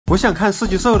我想看噬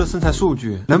极兽的身材数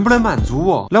据，能不能满足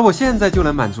我？那我现在就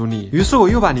能满足你。于是我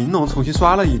又把玲珑重新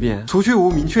刷了一遍，除去无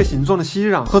明确形状的熙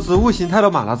壤和植物形态的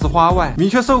马拉之花外，明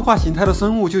确兽化形态的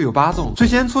生物就有8种。最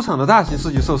先出场的大型噬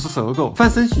极兽是蛇狗，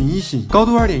泛身形异形，高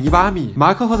度2.18米，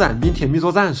马可和冉冰甜蜜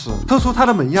作战时，透出它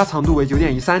的门牙长度为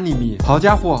9.13厘米。好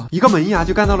家伙，一个门牙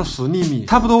就干到了10厘米，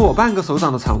差不多我半个手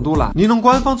掌的长度了。玲珑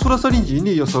官方出的设定集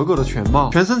里有蛇狗的全貌，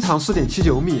全身长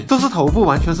4.79米，这是头部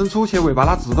完全伸出且尾巴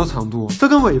拉直的长度，这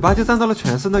根尾巴就占到了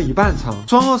全身的1半长。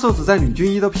双恶兽只在女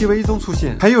军医的 PV 中出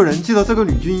现，还有人记得这个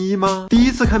女军医吗？第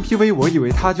一次看 PV 我以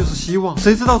为她就是希望，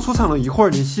谁知道出场了一会儿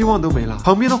连希望都没了。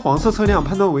旁边的黄色车辆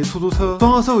判断为出租车，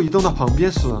双恶兽移动到旁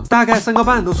边时，大概3个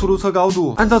半的出租车高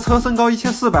度，按照车身高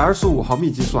1425毫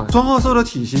米计算，双恶兽的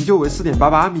体型就为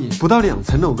4.88米，不到2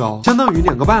层楼高，相当于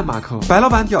2个半马克。白老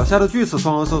板脚下的巨齿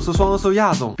双恶兽是双恶兽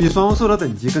亚种，比双恶兽的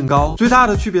等级更高，最大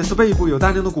的区别是背部有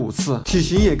大量的骨刺，体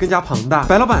型也更加庞大。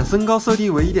白老板身高设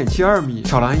定为1.72米，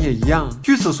巧兰也一样。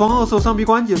巨齿双恶兽上臂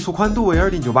关节处宽度为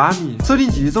2.98米，设定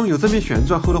集中有正面旋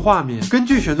转后的画面，根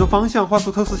据旋转方向画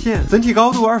出透视线，整体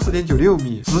高度20.96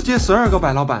米，直接12个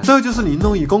白老板。这就是玲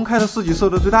珑已公开的噬极兽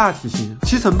的最大体型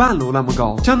，7层半楼那么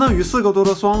高，相当于4个多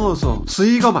的双恶兽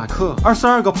，11个马克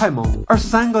，22个派蒙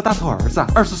，23个大头儿子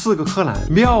，24个柯南，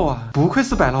妙啊！不愧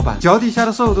是白老板，脚底下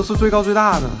的兽都是最高最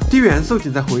大的。地缘兽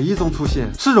仅在回忆中出现，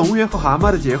是蝾螈和蛤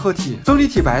蟆的结合体，重力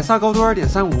体白鲨高度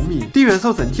2.35米，地缘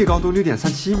兽整体高度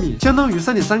6.37米，相当于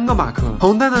3.3个马克。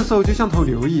红蛋蛋兽就像头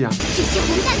牛一样，这些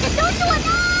红蛋蛋都是我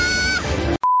的。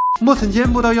末层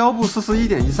肩部到腰部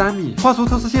41.13米，画出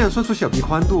透视线算出小臂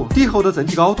宽度，地后的整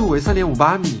体高度为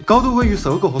3.58米，高度位于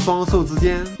蛇狗和双恶兽之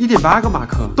间，1.8个马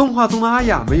克。动画中的阿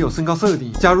雅没有身高设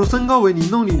定，假如身高为玲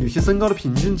珑里女性身高的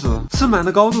平均值，赤蛮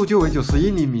的高度就为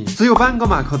91厘米，只有半个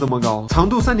马克这么高，长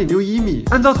度3.61米。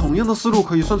按照同样的思路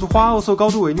可以算出花恶兽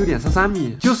高度为6.33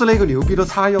米，就是那个牛逼的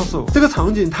叉腰兽。这个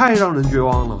场景太让人绝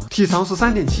望了，体长是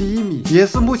3.71米，也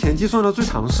是目前计算的最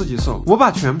长噬极兽。我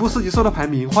把全部噬极兽的排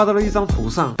名画到了一张图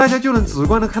上，大家就能直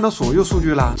观的看到所有数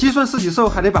据啦。计算噬极兽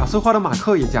还得把兽化的马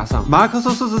克也加上，马克兽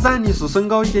四肢站立时身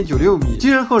高1.96米，竟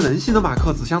然和人形的马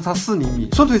克只相差4厘米，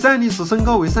双腿站立时身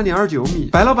高为3.29米。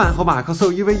白老板和马克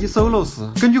兽1v1 solo 时，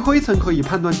根据灰尘可以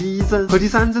判断第1帧和第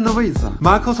3帧的位置，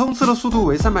马克冲刺的速度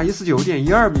为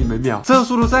319.12米每秒，这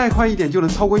速度再快一点就能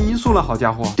超过音速了，好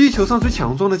家伙！地球上最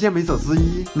强壮的健美者之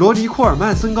一，罗尼库尔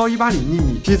曼身高180厘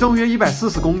米，体重约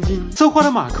140公斤，兽化的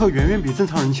马克远远比正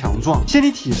常人强壮，线体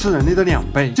体是人类的2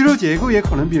倍，肌肉结构也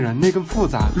可能比人类更复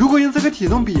杂。如果用这个体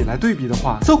重比来对比的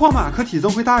话，兽化马克体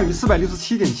重会大于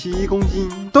467.71公斤，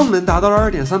动能达到了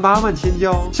2.38万千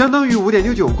焦，相当于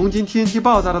5.69公斤 TNT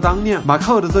爆炸的当量。马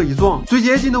克的这一撞，最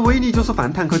接近的威力就是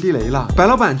反坦克地雷了。白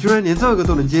老板居然连这个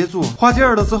都能接住，花劲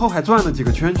儿了之后还转了几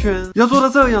个圈圈。要做到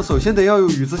这样，首先得要有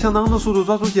与之相当的速度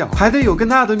抓住脚，还得有更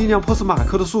大的力量迫使马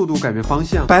克的速度改变方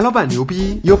向。白老板牛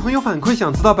逼！有朋友反馈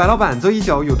想知道白老板这一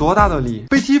脚有多大的力，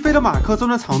被踢飞的马克中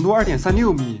的长度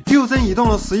2.36米，6帧移动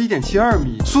了11.72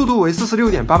米，速度为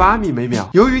46.88米每秒。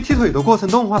由于踢腿的过程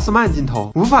动画是慢镜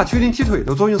头，无法确定踢腿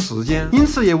的作用时间，因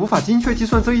此也无法精确计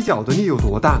算这一脚的力有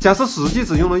多大。假设实际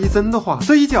只用了1帧的话，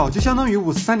这一脚就相当于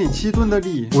53.7吨的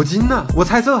力。我惊了，我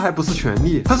猜这还不是全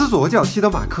力，他是左脚踢的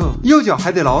马克，右脚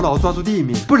还得牢牢抓住地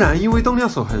面，不然因为动量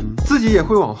守恒，自己也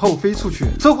会往后飞出去。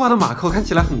兽化的马克看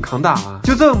起来很抗打啊，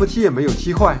就这么踢也没有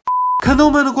踢坏。看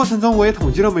动漫的过程中，我也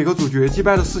统计了每个主角击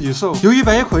败的噬极兽。由于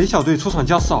白葵小队出场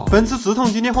较少，本次只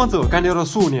统计猎荒者干掉的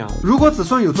数量。如果只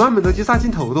算有专门的击杀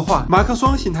镜头的话，马克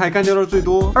双形态干掉了最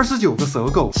多29个蛇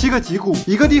狗、7个脊骨、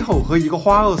1个地吼和1个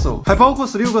花恶兽，还包括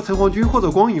16个城隍军或者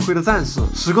光影会的战士、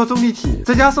10个重力体，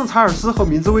再加上查尔斯和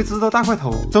名字未知的大块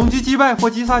头，总计击败或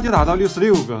击杀就达到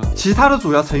66个。其他的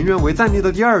主要成员为战力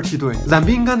的第2梯队，冉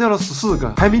冰干掉了14个，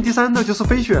排名第3的就是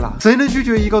飞雪了。谁能拒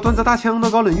绝一个端着大枪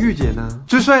的高能御姐呢？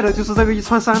最帅的就是这个一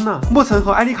穿3呢。莫尘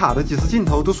和艾丽卡的几次镜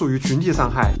头都属于群体伤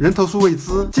害，人头数未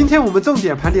知。今天我们重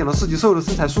点盘点了噬极兽的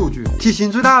身材数据，体型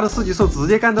最大的噬极兽直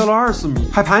接干到了20米，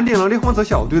还盘点了猎荒者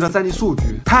小队的战力数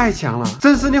据，太强了！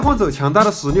正是猎荒者强大的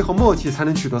实力和默契才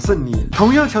能取得胜利。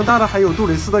同样强大的还有杜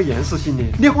蕾斯的岩石系列，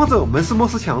猎荒者们是末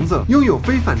世强者，拥有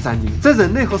非凡战力，在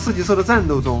人类和噬极兽的战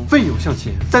斗中奋勇向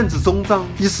前，战至终章，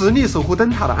以实力守护灯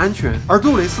塔的安全。而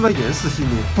杜蕾斯的岩石系列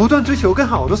不断追求更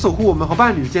好的守护我们和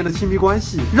伴侣间的亲密关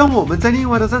系，让我们在另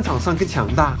外的战场上更强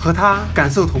大，和他感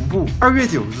受同步。2月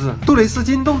9日，杜蕾斯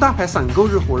京东大牌闪购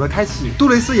日火热开启，杜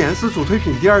蕾斯岩石主推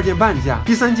品第2件半价，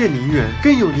第3件0元，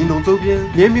更有玲珑周边、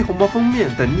联名红包封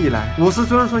面等你来。我是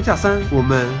最让双下山，我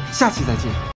们下期再见。